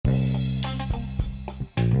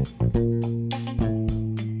Hi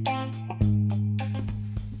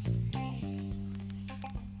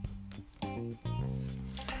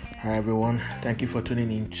everyone, thank you for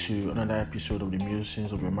tuning in to another episode of the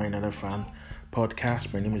Musings of a Man United Fan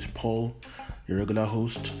podcast. My name is Paul, your regular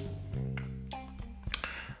host.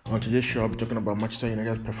 On today's show, I'll be talking about Manchester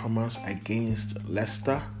United's performance against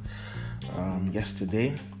Leicester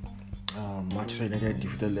yesterday. Manchester United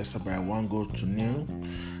defeated Leicester by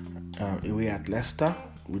 1-0 away at Leicester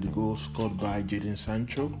with the goal scored by Jadon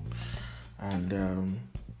Sancho, and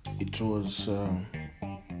it was a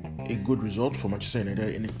good result for Manchester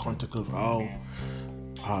United in the context of how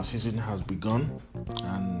our season has begun,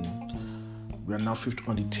 and we are now fifth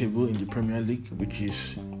on the table in the Premier League, which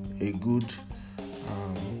is a good,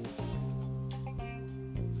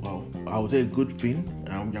 I would say a good thing.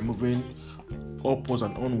 We are moving upwards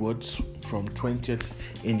and onwards from 20th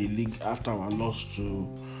in the league after our loss to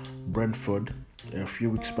Brentford a few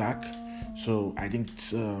weeks back. So I think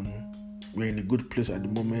we're in a good place at the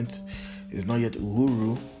moment. It's not yet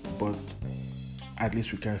Uhuru, but at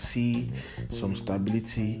least we can see some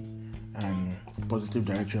stability and positive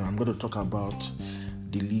direction. I'm going to talk about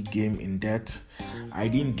the league game in depth. I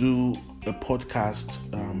didn't do a podcast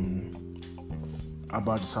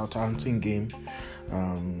about the Southampton game,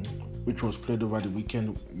 which was played over the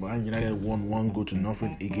weekend. Man United won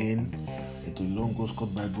 1-0 again with a lone goal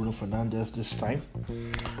scored by Bruno Fernandes this time.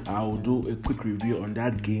 I will do a quick review on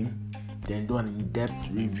that game, then do an in-depth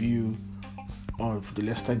review of the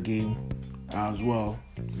Leicester game as well,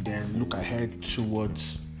 then look ahead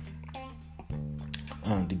towards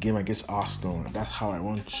the game against Arsenal. That's how I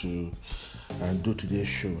want to do today's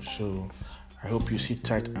show. So I hope you sit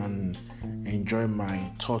tight and enjoy my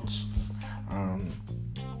thoughts and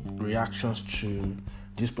reactions to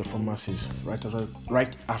these performances right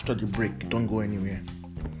after the break. Don't go anywhere.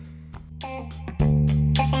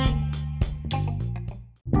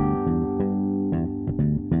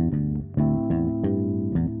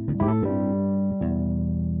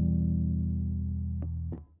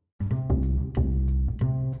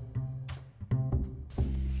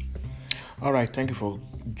 All right, thank you for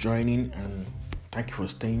joining and thank you for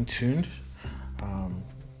staying tuned.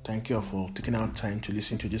 Thank you for taking out time to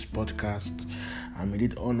listen to this podcast. I'm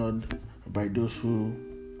indeed honored by those who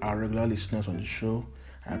are regular listeners on the show.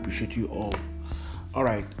 I appreciate you all. All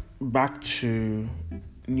right, back to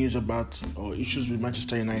news about or issues with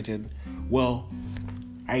Manchester United. Well,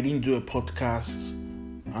 I didn't do a podcast,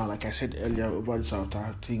 like I said earlier, over the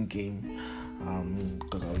Southampton game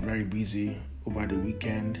because I was very busy over the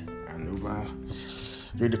weekend, and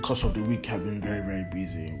during the course of the week I've been very, very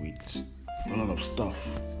busy with a lot of stuff,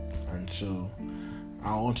 and so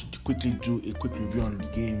I wanted to quickly do a quick review on the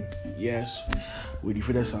game. Yes, we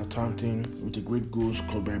defeated Southampton with a great goal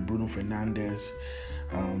scored by Bruno Fernandes,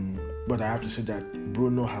 but I have to say that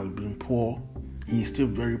Bruno has been poor. He is still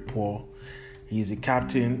very poor. He is the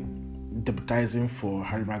captain, deputizing for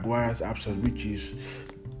Harry Maguire's absence, which is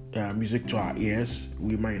music to our ears,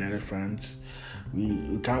 we Man United fans.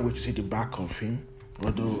 We can't wait to see the back of him,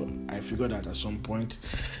 although I figure that at some point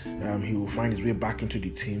he will find his way back into the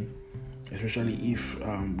team, especially if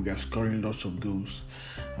we are scoring lots of goals.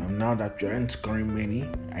 Now that we aren't scoring many,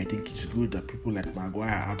 I think it's good that people like Maguire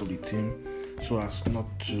are out of the team so as not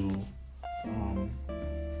to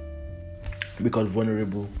become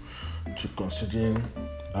vulnerable to considering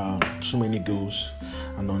too many goals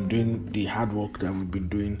and on doing the hard work that we've been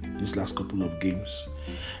doing these last couple of games.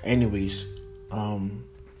 Anyways,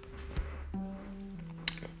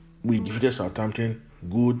 we defeated Southampton.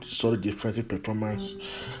 Good, solid defensive performance.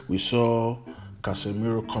 We saw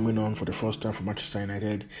Casemiro coming on for the first time for Manchester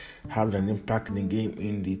United, having an impact in the game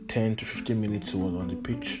in the 10 to 15 minutes he was on the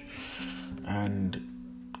pitch. And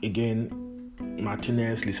again,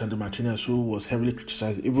 Lisandro Martinez, who was heavily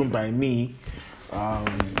criticized even by me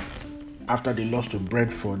after they lost to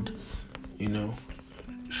Brentford,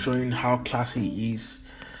 showing how classy he is,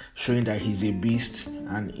 showing that he's a beast,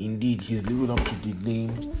 and indeed he's living up to the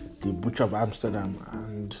name, the Butcher of Amsterdam.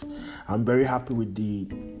 And I'm very happy with the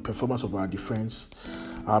performance of our defense.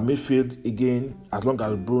 Our midfield, again, as long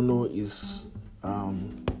as Bruno is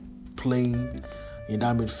playing in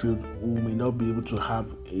that midfield, we may not be able to have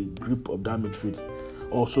a grip of that midfield.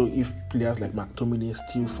 Also, if players like McTominay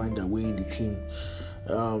still find their way in the team.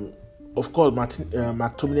 Of course,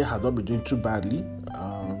 McTominay has not been doing too badly.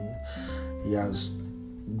 He has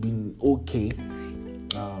been okay,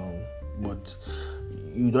 but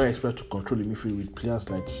you don't expect to control the midfield with players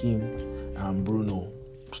like him and Bruno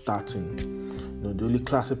starting. The only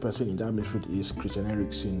classy person in that midfield is Christian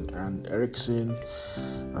Eriksen, and Eriksen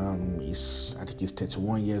I think he's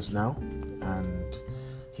 31 years now, and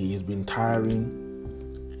He has been tiring.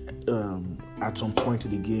 At some point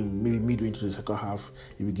in the game, maybe midway into the second half,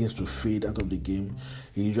 he begins to fade out of the game.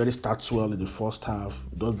 He usually starts well in the first half,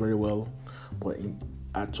 does very well, but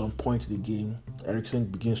at some point in the game, Eriksen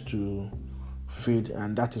begins to fade,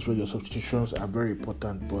 and that is where your substitutions are very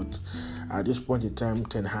important. But at this point in time,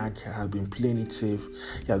 Ten Hag has been playing it safe.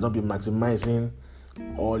 He has not been maximizing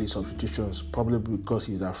all his substitutions, probably because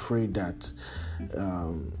he's afraid that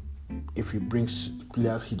if he brings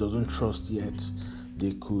players he doesn't trust yet,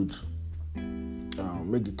 they could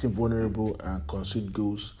make the team vulnerable and concede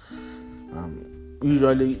goals.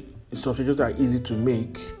 Usually, substitutions are easy to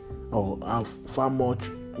make, or are far much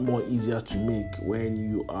more easier to make when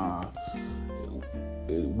you are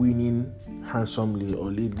winning handsomely or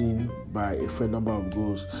leading by a fair number of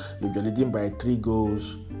goals. If you're leading by 3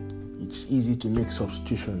 goals, it's easy to make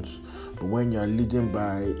substitutions. But when you're leading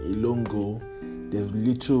by a lone goal, there's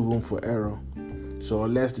little room for error. So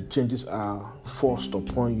unless the changes are forced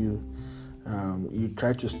upon you, you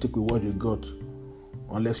try to stick with what you got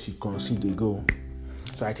unless you concede a goal.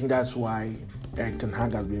 So I think that's why Erik ten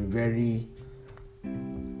Hag has been very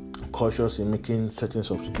cautious in making certain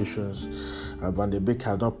substitutions. Van de Beek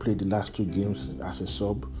has not played the last 2 games as a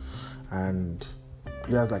sub, and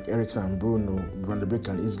players like Eriksen and Bruno, Van de Beek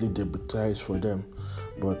can easily debutize for them,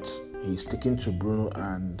 but he's sticking to Bruno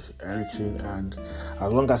and Eriksen, and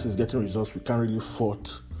as long as he's getting results, we can't really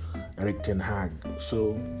fault Erik ten Hag.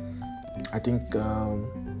 So I think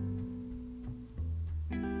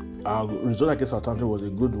our result against Southampton was a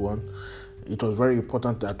good one. It was very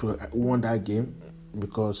important that we won that game,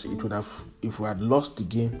 because it would have, if we had lost the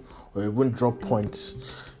game or even dropped points,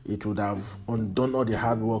 it would have undone all the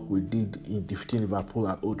hard work we did in defeating Liverpool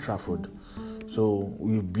at Old Trafford. So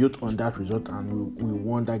we built on that result, and we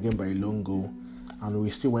won that game by a lone goal, and we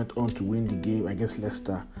still went on to win the game against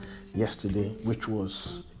Leicester yesterday, which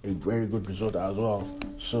was a very good result as well.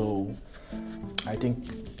 So I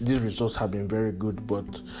think these results have been very good, but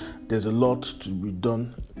there's a lot to be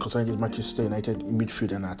done concerning this Manchester United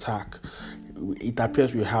midfield and attack. It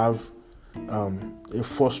appears we have a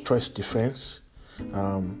first choice defense.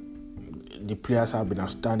 The players have been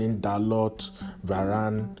outstanding. Dalot,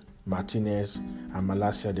 Varane, Martinez and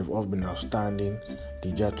Malacia, they've all been outstanding.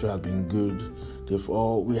 Dijato has been good.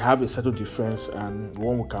 We have a settled defense and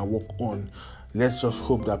one we can work on. Let's just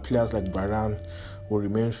hope that players like Varane will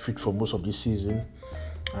remain fit for most of the season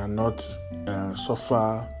and not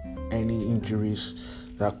suffer any injuries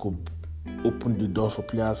that could open the door for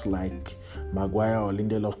players like Maguire or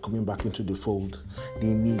Lindelof coming back into the fold. They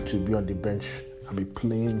need to be on the bench and be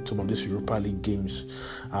playing some of these Europa League games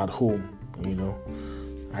at home,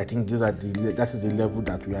 I think that is the level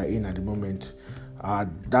that we are in at the moment.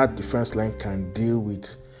 That defense line can deal with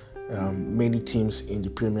many teams in the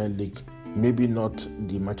Premier League. Maybe not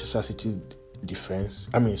the Manchester City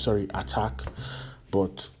attack,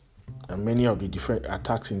 but many of the different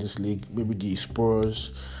attacks in this league, maybe the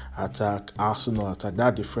Spurs attack, Arsenal attack,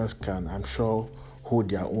 that defense can, I'm sure, hold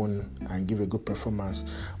their own and give a good performance.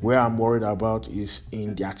 Where I'm worried about is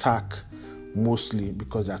in the attack, mostly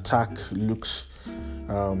because the attack looks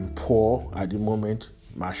poor at the moment.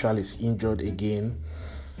 Martial is injured again,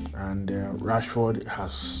 and Rashford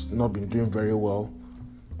has not been doing very well.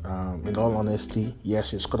 In all honesty,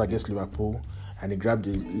 yes, he scored against Liverpool and he grabbed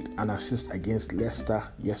an assist against Leicester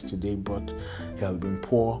yesterday, but he has been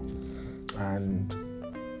poor. And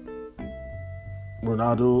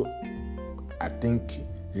Ronaldo, I think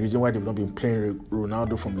the reason why they've not been playing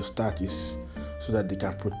Ronaldo from the start is so that they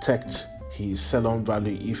can protect his sell-on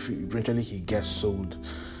value if eventually he gets sold.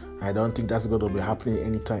 I don't think that's going to be happening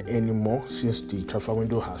anytime anymore since the transfer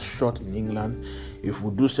window has shut in England. If we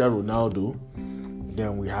do sell Ronaldo,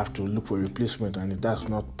 then we have to look for a replacement, and that's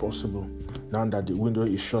not possible now that the window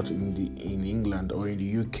is shut in England or in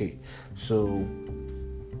the UK. So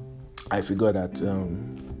I figure that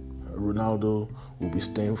Ronaldo will be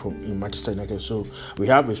staying in Manchester United. So we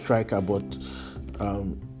have a striker, but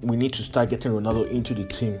we need to start getting Ronaldo into the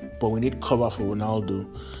team. But we need cover for Ronaldo,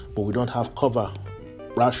 but we don't have cover.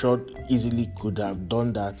 Rashford easily could have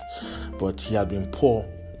done that, but he has been poor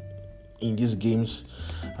in these games.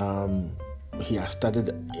 He has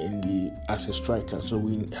started as a striker, so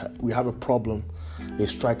we have a problem, a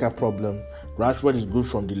striker problem. Rashford is good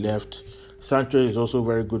from the left. Sancho is also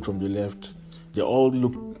very good from the left. They all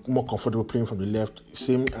look more comfortable playing from the left,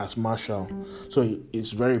 same as Martial. So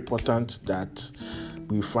it's very important that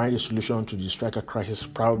we find a solution to the striker crisis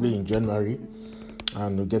probably in January,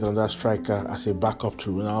 and we get another striker as a backup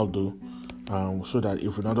to Ronaldo, so that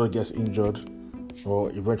if Ronaldo gets injured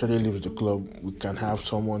or eventually leaves the club, we can have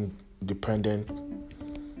someone dependent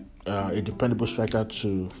a dependable striker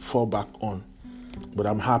to fall back on. But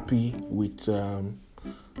I'm happy with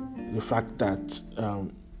the fact that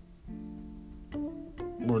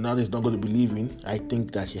Ronaldo is not going to be leaving. I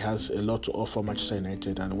think that he has a lot to offer Manchester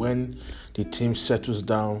United, and when the team settles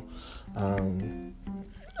down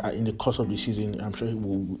in the course of the season, I'm sure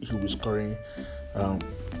he'll be scoring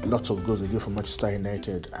lots of goals again for Manchester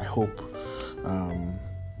United. I hope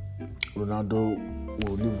Ronaldo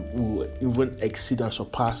will even exceed and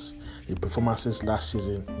surpass the performances last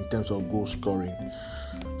season in terms of goal scoring.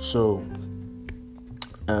 So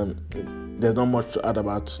there's not much to add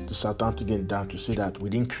about the Southampton game down to say that we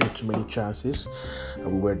didn't create too many chances.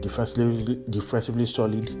 We were defensively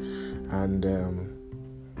solid, and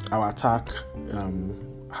our attack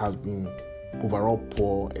has been overall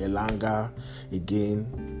poor. Elanga,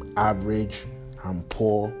 again, average and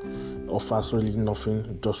poor. Offers really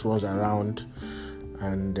nothing, just runs around.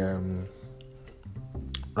 And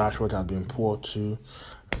Rashford has been poor too.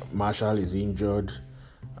 Martial is injured.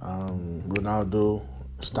 Ronaldo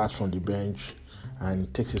starts from the bench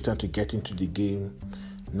and takes his time to get into the game.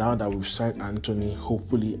 Now that we've signed Anthony,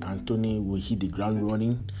 hopefully Anthony will hit the ground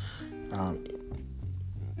running.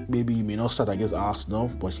 Maybe he may not start against Arsenal,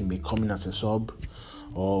 but he may come in as a sub,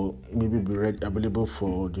 or maybe be available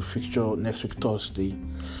for the fixture next week Thursday.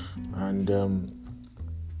 And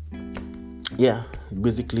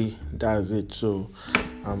basically that's it. So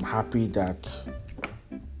I'm happy that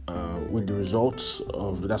with the results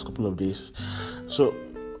of the last couple of days. So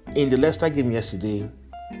in the Leicester game yesterday,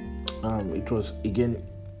 it was again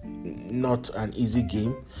not an easy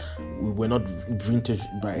game. We were not vintage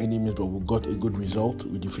by any means, but we got a good result.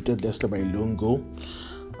 We defeated Leicester by a lone goal,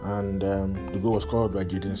 and the goal was scored by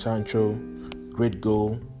Jadon Sancho. Great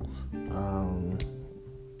goal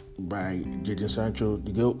by Jadon Sancho.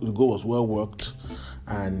 The goal was well worked,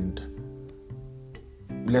 and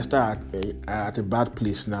Leicester are at a bad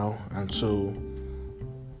place now, and so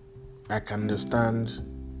I can understand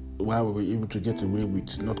why we were able to get away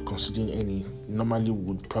with not conceding any. Normally we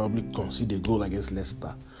would probably concede a goal against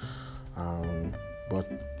Leicester, but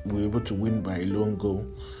we were able to win by a lone goal.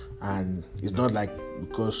 And it's not like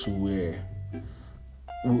because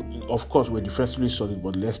of course we're defensively solid,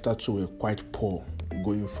 but Leicester too were quite poor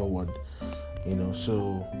going forward,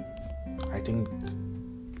 so I think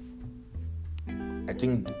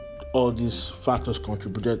all these factors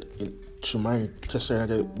contributed to Manchester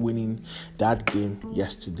United winning that game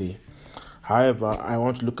yesterday. However, I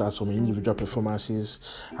want to look at some individual performances.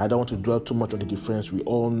 I don't want to dwell too much on the defense. We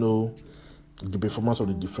all know the performance of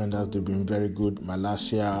the defenders. They've been very good.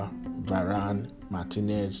 Malacia, Varane,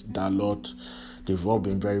 Martinez, Dalot, they've all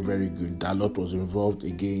been very, very good. Dalot was involved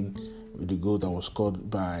again with the goal that was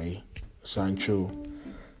scored by Sancho.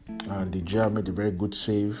 And the GR made a very good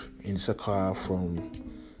save in the second half from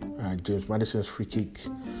James Maddison's free kick.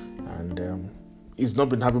 And he's not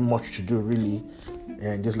been having much to do really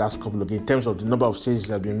in this last couple of games. In terms of the number of saves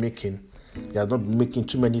he's been making, he has not been making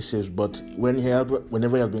too many saves, but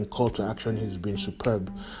whenever he has been called to action, he's been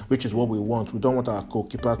superb, which is what we want. We don't want our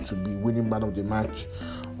goalkeeper to be winning man of the match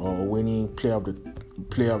or winning player of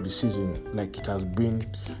the season like it has been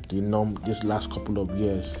the norm this last couple of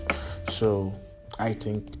years. So I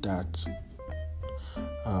think that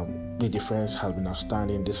the defense has been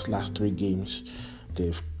outstanding these last 3 games.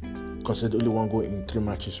 They've conceded only 1 goal in 3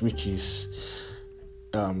 matches, which is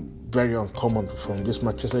very uncommon from this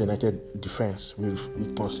Manchester United defense.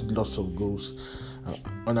 We've conceded lots of goals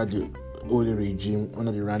under the Ole regime,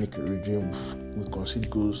 under the Rangnick regime. We concede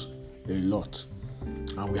goals a lot,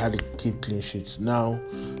 and we had to keep clean sheets. Now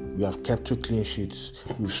we have kept 2 clean sheets.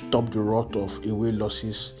 We've stopped the rot of away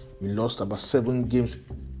losses. We lost about 7 games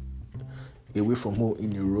away from home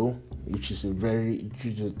in a row, which is a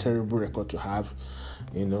terrible record to have,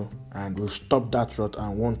 and we've stopped that rot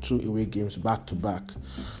and won 2 away games back to back.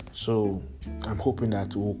 So I'm hoping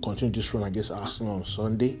that we'll continue this run against Arsenal on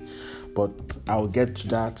Sunday, but I'll get to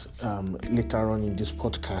that later on in this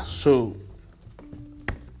podcast. So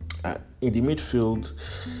in the midfield,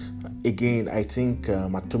 again, I think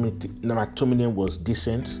McTominay was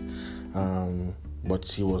decent, but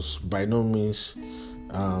he was by no means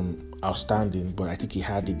outstanding, but I think he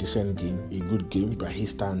had a decent game, a good game by his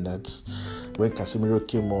standards. When Casemiro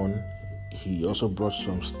came on, he also brought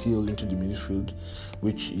some steel into the midfield,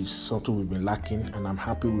 which is something we've been lacking, and I'm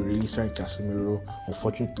happy we really signed Casemiro.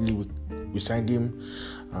 Unfortunately, we signed him.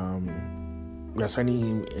 We are signing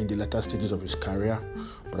him in the latter stages of his career,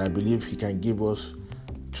 but I believe he can give us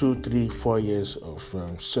 2, 3, 4 years of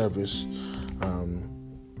service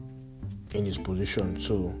in his position.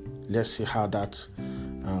 So let's see how that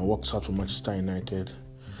works out for Manchester United.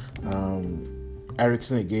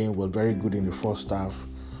 Eriksen again was very good in the first half,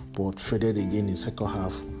 but faded again in the second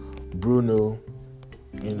half. Bruno,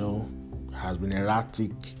 has been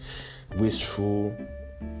erratic, wasteful,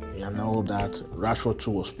 and all that. Rashford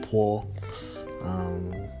too was poor.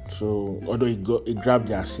 So although he grabbed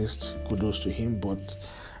the assist, kudos to him, but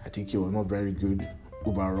I think he was not very good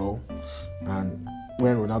overall. And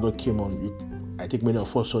when Ronaldo came on, I think many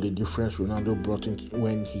of us saw the difference Ronaldo brought in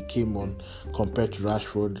when he came on compared to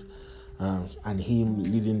Rashford and him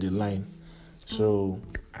leading the line. So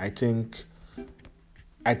I think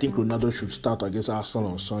Ronaldo should start against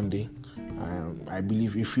Arsenal on Sunday. I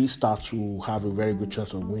believe if he starts, we'll have a very good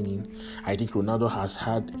chance of winning. I think Ronaldo has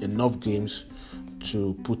had enough games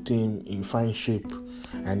to put him in fine shape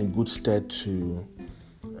and in good stead to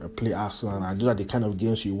play Arsenal. And those are the kind of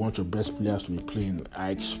games you want your best players to be playing. I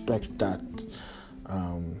expect that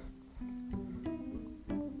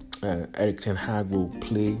Erik ten Hag will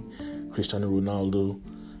play Cristiano Ronaldo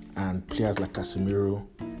and players like Casemiro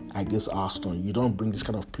against Arsenal. You don't bring this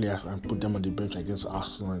kind of players and put them on the bench against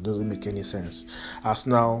Arsenal. It doesn't make any sense.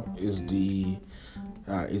 Arsenal is the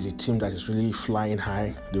team that is really flying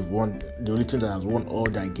high. They've won, the only team that has won all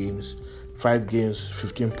their games, 5 games,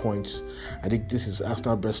 15 points. I think this is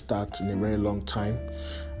Arsenal's best start in a very long time,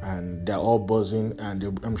 and they're all buzzing, and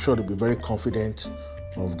I'm sure they'll be very confident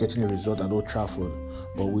of getting a result at Old Trafford.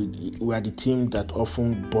 But we are the team that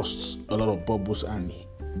often busts a lot of bubbles and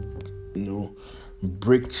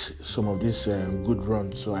breaks some of these good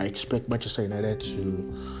runs. So I expect Manchester United to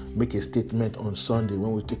make a statement on Sunday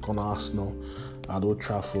when we take on Arsenal at Old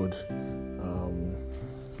Trafford.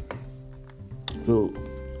 Who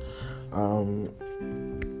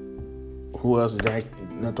else did I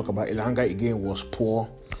not talk about? Elanga again was poor,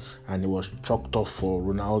 and it was chalked off for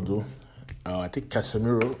Ronaldo. I think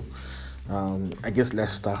Casemiro against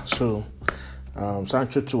Leicester. So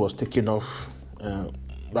Sancho too was taken off.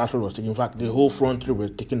 Rashford was taken. In fact, the whole front three were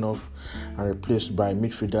taken off and replaced by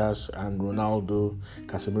midfielders and Ronaldo,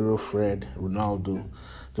 Casemiro, Fred, Ronaldo.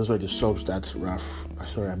 Those were the subs that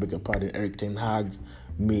Erik ten Hag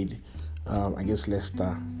made against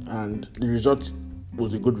Leicester. And the result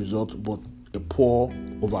was a good result, but a poor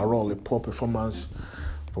performance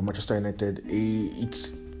for Manchester United.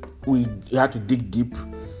 We had to dig deep,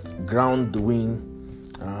 ground the win,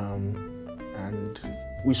 and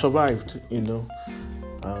we survived.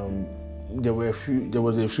 There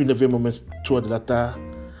was a few nervous moments toward the latter,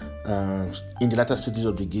 in the latter stages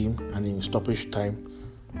of the game and in stoppage time.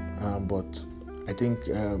 But I think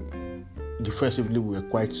defensively we were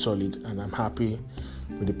quite solid, and I'm happy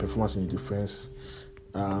with the performance in the defense.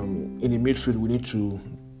 In the midfield, we need to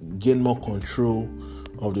gain more control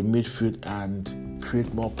of the midfield and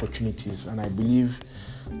create more opportunities. And I believe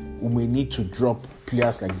we may need to drop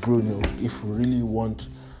players like Bruno if we really want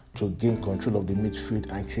to gain control of the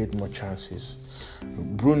midfield and create more chances.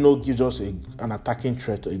 Bruno gives us an attacking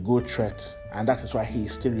threat, a goal threat, and that is why he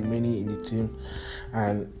is still remaining in the team,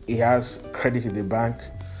 and he has credit in the bank.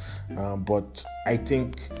 But I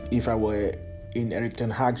think if I were in Erik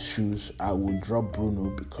ten Hag's shoes, I would drop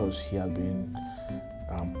Bruno because he has been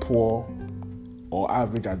poor or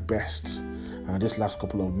average at best this last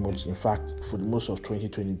couple of months. In fact, for the most of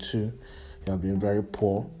 2022, he has been very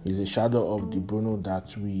poor. He's a shadow of the Bruno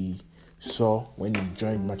that we saw when he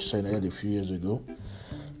joined Manchester United a few years ago.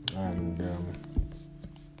 And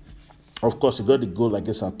of course, he got the goal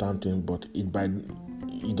against Southampton, but it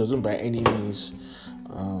doesn't by any means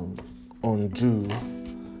undo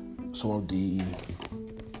some of the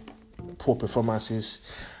poor performances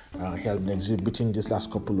he has been exhibiting this last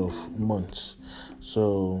couple of months.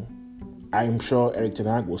 So I'm sure Erik ten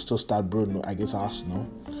Hag will still start Bruno against Arsenal.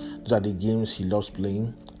 These are the games he loves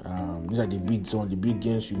playing. These are the big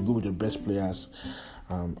games you go with the best players.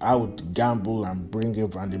 I would gamble and bring in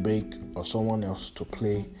Van de Beek or someone else to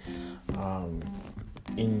play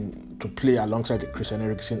alongside Christian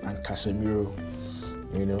Eriksen and Casemiro.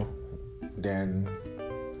 Then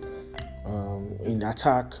in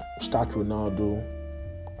attack, start Ronaldo.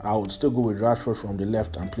 I would still go with Rashford from the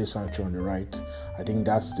left and play Sancho on the right. I think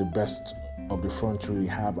that's the best of the front three we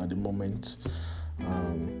have at the moment.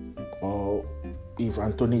 Or if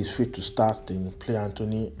Anthony is fit to start, then play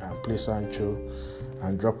Anthony and play Sancho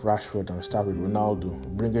and drop Rashford and start with Ronaldo.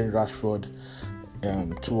 Bring in Rashford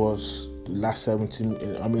towards the last in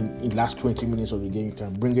the last 20 minutes of the game. You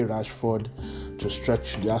can bring in Rashford to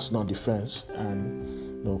stretch the Arsenal defense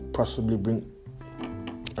and possibly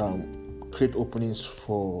create openings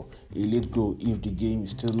for a late goal if the game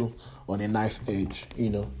is still on a knife edge,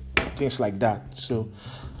 things like that. So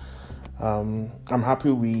I'm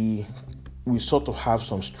happy we sort of have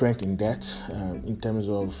some strength in that in terms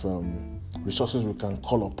of resources we can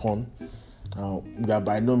call upon. We are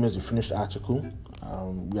by no means the finished article.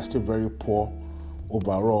 We are still very poor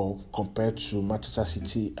overall compared to Manchester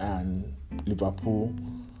City and Liverpool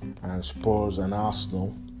and Spurs and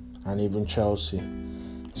Arsenal and even Chelsea.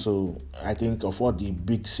 So I think of all the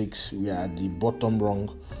big six, we are at the bottom rung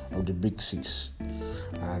of the big six,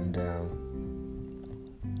 and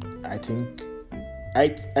I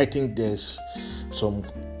think there's some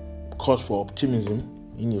cause for optimism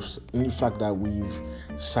in the fact that we've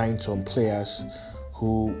signed some players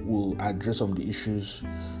who will address some of the issues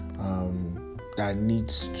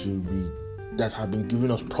that have been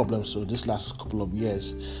giving us problems so this last couple of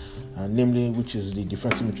years, namely, which is the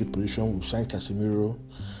defensive midfield position. We've signed Casemiro,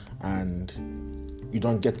 and you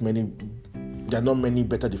don't get many. There are not many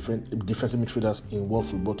better defensive midfielders in world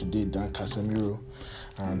football today than Casemiro,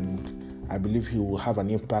 and I believe he will have an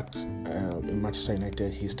impact in Manchester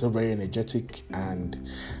United. He's still very energetic, and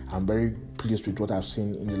I'm very pleased with what I've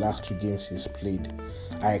seen in the last 2 games he's played.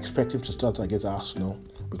 I expect him to start against Arsenal,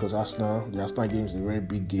 because the Arsenal game is a very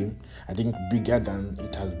big game. I think bigger than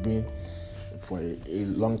it has been for a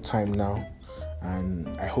long time now, and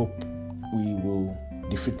I hope we will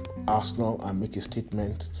defeat Arsenal and make a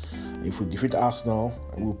statement. If we defeat Arsenal,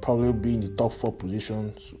 we'll probably be in the top 4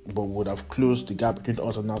 positions, but would have closed the gap between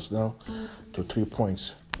us and Arsenal to 3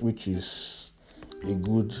 points, which is a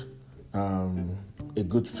good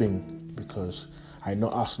thing, because I know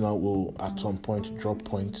Arsenal will at some point drop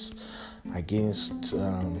points against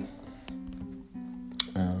some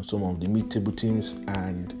of the mid-table teams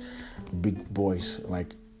and big boys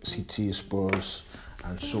like City, Spurs,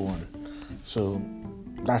 and so on. So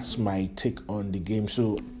that's my take on the game.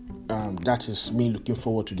 So that is me looking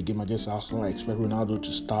forward to the game against Arsenal. I expect Ronaldo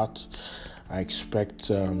to start. I expect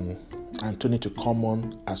Anthony to come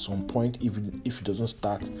on at some point, even if he doesn't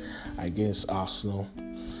start against Arsenal.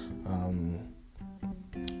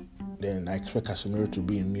 Then I expect Casemiro to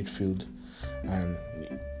be in midfield, and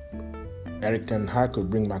Erik ten Hag could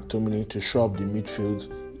bring McTominay to shore up the midfield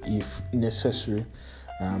if necessary.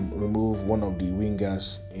 Remove one of the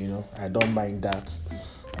wingers. I don't mind that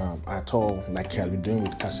at all, like I'll be doing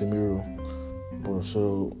with Casemiro. But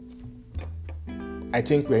so I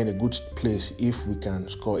think we're in a good place if we can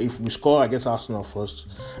score. If we score against Arsenal first,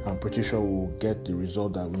 I'm pretty sure we'll get the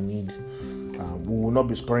result that we need. We will not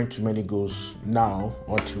be scoring too many goals now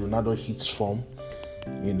until Ronaldo hits form,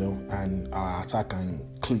 and our attack can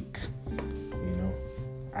click.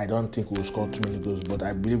 I don't think we'll score too many goals, but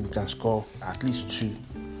I believe we can score at least 2,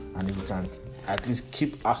 and if we can at least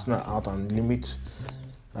keep Arsenal out and limit,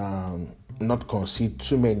 not concede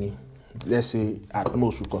too many. Let's say at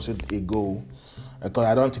most we concede a goal, because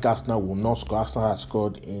I don't think Arsenal will not score. Arsenal has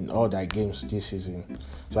scored in all their games this season,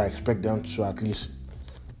 so I expect them to at least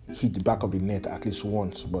hit the back of the net at least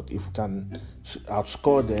once. But if we can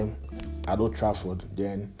outscore them at Old Trafford,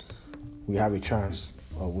 then we have a chance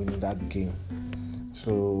of winning that game.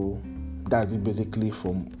 So that's it basically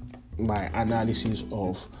from my analysis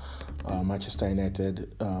of Manchester United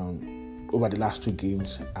over the last 2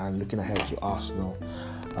 games and looking ahead to Arsenal.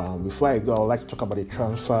 Before I go, I would like to talk about the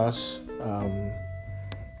transfers.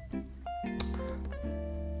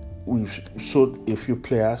 We've sold a few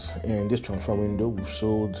players in this transfer window. We've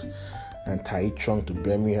sold Tai Chung to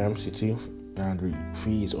Birmingham City, and the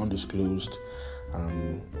fee is undisclosed.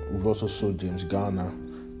 We've also sold James Garner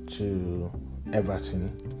to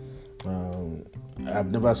Everton. I've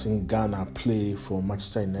never seen Garner play for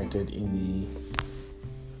Manchester United in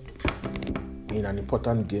an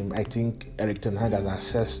important game. I think Erik ten Hag has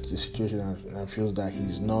assessed the situation and feels that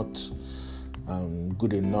he's not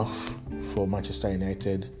good enough for Manchester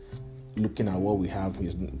United. Looking at what we have,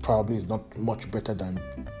 he's probably not much better than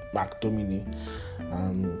McTominay.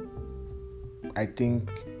 I think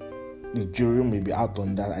the jury may be out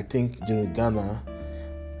on that. I think Garner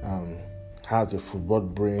has a football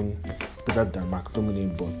brain better than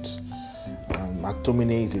McTominay, but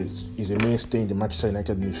McTominay is a mainstay in the Manchester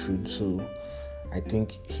United midfield, so I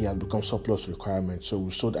think he has become surplus requirement. So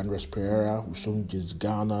we sold Andres Pereira, we sold James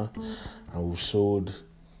Garner, and we sold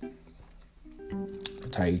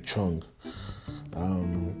Tai Chung.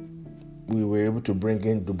 We were able to bring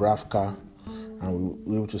in Dubravka, and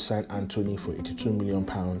we were able to sign Anthony for £82 million.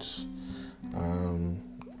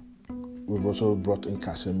 We've also brought in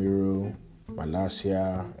Casemiro,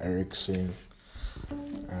 Malacia, Eriksen,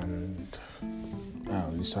 and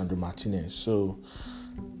Lisandro Martinez. So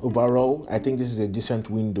overall, I think this is a decent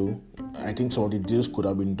window. I think some of the deals could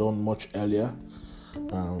have been done much earlier,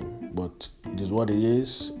 but this is what it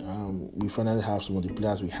is. We finally have some of the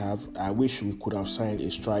players we have. I wish we could have signed a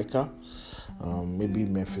striker. maybe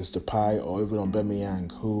Memphis Depay or even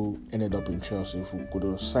Aubameyang, who ended up in Chelsea. If we could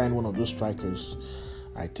have signed one of those strikers,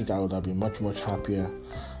 I think I would have been much, much happier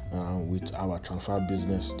with our transfer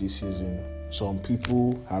business this season. Some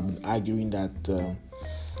people have been arguing that the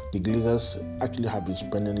Glazers actually have been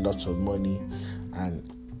spending lots of money,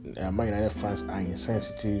 and Man United fans are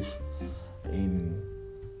insensitive in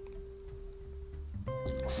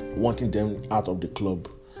wanting them out of the club.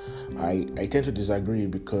 I tend to disagree,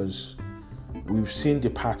 because we've seen the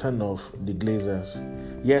pattern of the Glazers.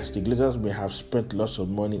 Yes, the Glazers may have spent lots of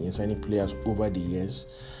money in signing players over the years,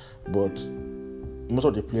 but most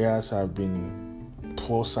of the players have been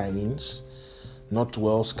poor signings, not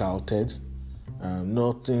well scouted.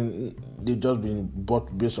 They've just been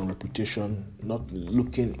bought based on reputation, not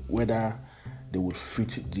looking whether they would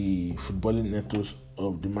fit the footballing ethos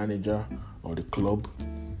of the manager or the club.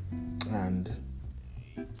 And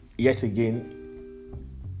yet again,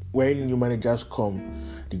 when new managers come,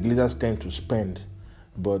 the Glazers tend to spend,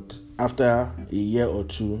 but after a year or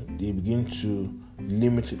two, they begin to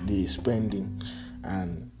limit the spending,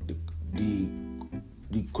 and the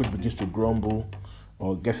coach begins to grumble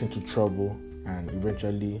or gets into trouble, and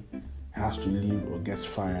eventually has to leave or gets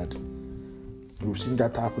fired. We've seen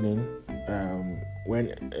that happening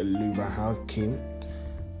when Louis van Gaal came.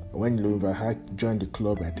 When Louis van Gaal joined the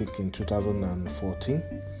club, I think in 2014,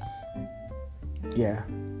 there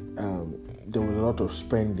was a lot of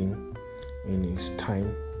spending in his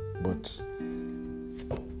time, but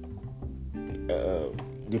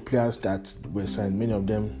the players that were signed, many of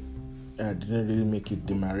them didn't really make it.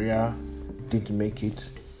 Di Maria didn't make it.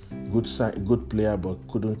 Good player, but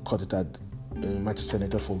couldn't cut it at Manchester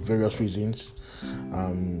United for various reasons.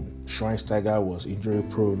 Schweinsteiger was injury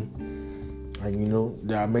prone, and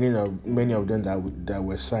there are many of them that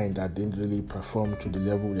were signed that didn't really perform to the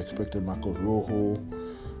level we expected. Marcos Rojo,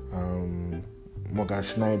 Morgan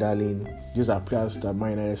Schneiderlin. These are players that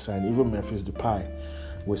Man United signed. Even Memphis Depay.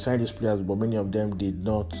 We signed these players, but many of them did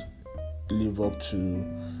not live up to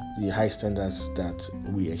the high standards that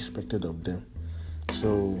we expected of them.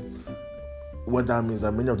 So what that means is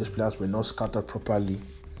that many of these players were not scouted properly,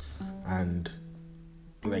 and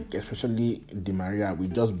especially Di Maria. We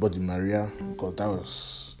just bought Di Maria because that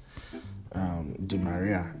was Di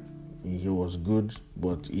Maria. He was good,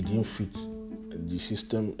 but he didn't fit the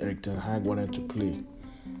system Erik ten Hag wanted to play.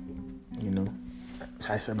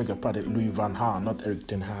 I beg your pardon, Louis van Gaal, not Erik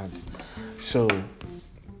ten Hag. So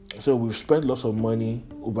we've spent lots of money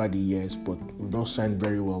over the years, but we've not signed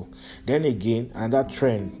very well. Then again, and that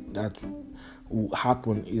trend that will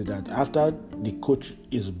happen is that after the coach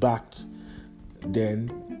is backed,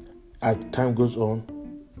 then as time goes on,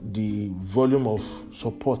 the volume of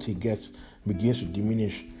support he gets begins to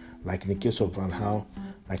diminish, like in the case of Van Gaal,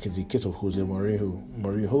 like in the case of Jose Mourinho.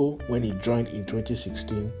 Mourinho, when he joined in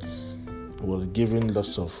 2016, was given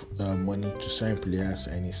lots of money to sign players,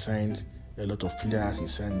 and he signed a lot of players. He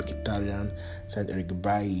signed Mkhitaryan, signed Eric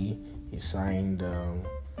Bailly, he signed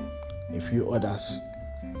a few others.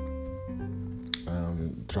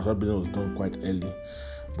 Transfer business was done quite early,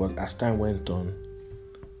 but as time went on,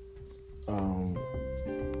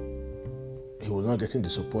 he was not getting the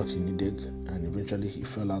support he needed, and eventually he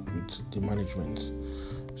fell out with the management.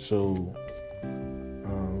 So,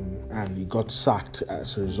 and he got sacked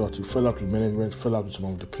as a result. He fell out with management, fell out with some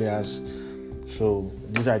of the players. So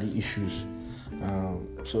these are the issues.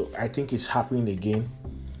 So I think it's happening again.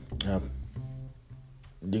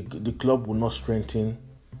 The club will not strengthen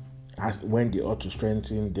as when they ought to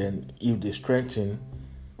strengthen. Then if they strengthen,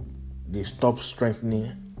 they stop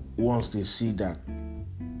strengthening once they see that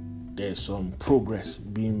there's some progress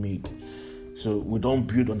being made. So we don't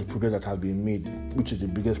build on the progress that has been made, which is the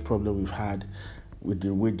biggest problem we've had with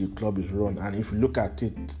the way the club is run. And if you look at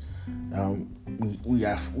it, we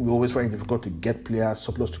always find it difficult to get players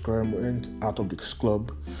surplus to current out of the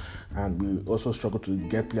club, and we also struggle to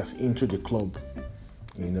get players into the club,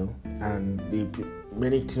 and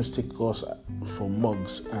many teams take us for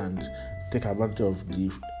mugs and take advantage of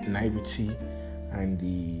the naivety and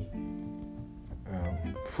the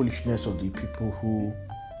foolishness of the people who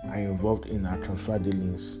are involved in our transfer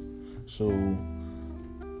dealings. So,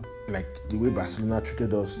 like the way Barcelona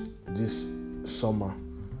treated us this summer,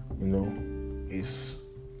 is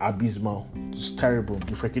abysmal. It's terrible.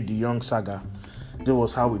 The Frenkie de Jong saga. That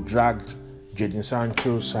was how we dragged Jadon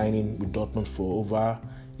Sancho signing with Dortmund for over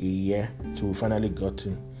a year till we finally got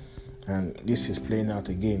him, and this is playing out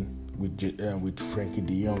again with Frenkie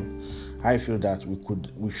de Jong. I feel that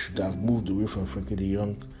we should have moved away from Frenkie de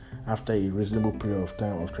Jong after a reasonable period of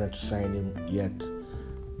time of trying to sign him. Yet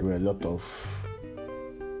there were a lot of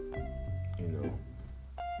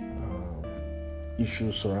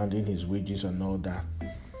issues surrounding his wages and all that.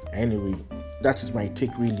 Anyway, that is my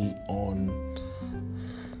take really on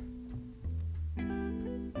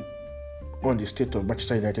the state of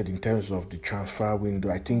Manchester United in terms of the transfer window.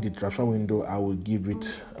 I think the transfer window, I will give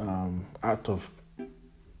it out of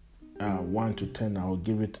 1 to 10, I will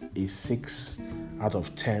give it a 6 out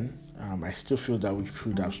of 10. I still feel that we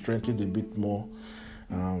should have strengthened a bit more,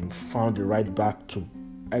 found the right back to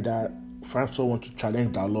either find someone to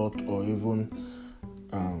challenge Dalot or even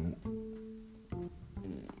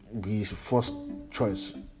be his first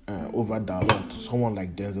choice over Dalot, someone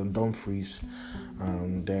like Denzel Dumfries,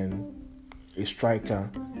 then a striker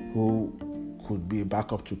who could be a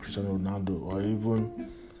backup to Cristiano Ronaldo or even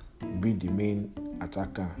be the main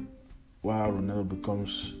attacker while Ronaldo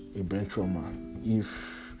becomes a bench warmer.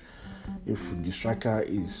 If the striker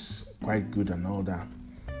is quite good and all that,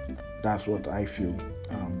 that's what I feel.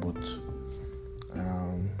 But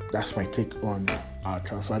that's my take on our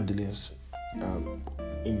transfer dealings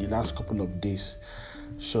in the last couple of days.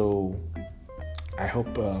 So I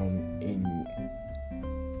hope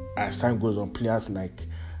as time goes on, players like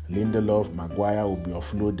Lindelof, Maguire will be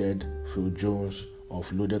offloaded, Phil Jones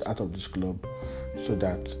offloaded out of this club, so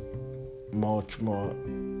that much more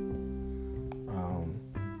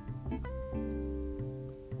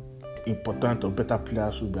important or better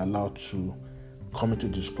players will be allowed to come into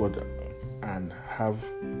the squad and have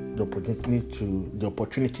the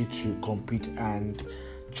opportunity to compete and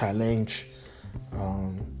challenge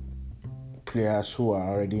players who are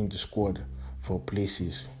already in the squad for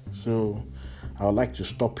places. So I would like to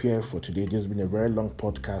stop here for today. This has been a very long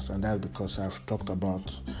podcast, and that's because I've talked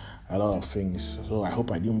about a lot of things. So I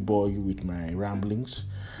hope I didn't bore you with my ramblings.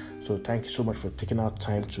 So thank you so much for taking out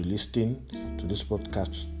time to listen to this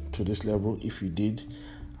podcast to this level. If you did,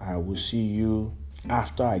 I will see you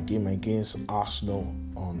after our game against Arsenal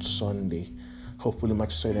on Sunday. Hopefully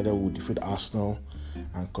Manchester United will defeat Arsenal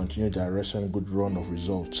and continue their recent good run of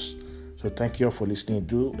results. So thank you all for listening.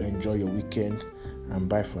 Do enjoy your weekend, and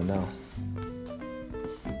bye for now.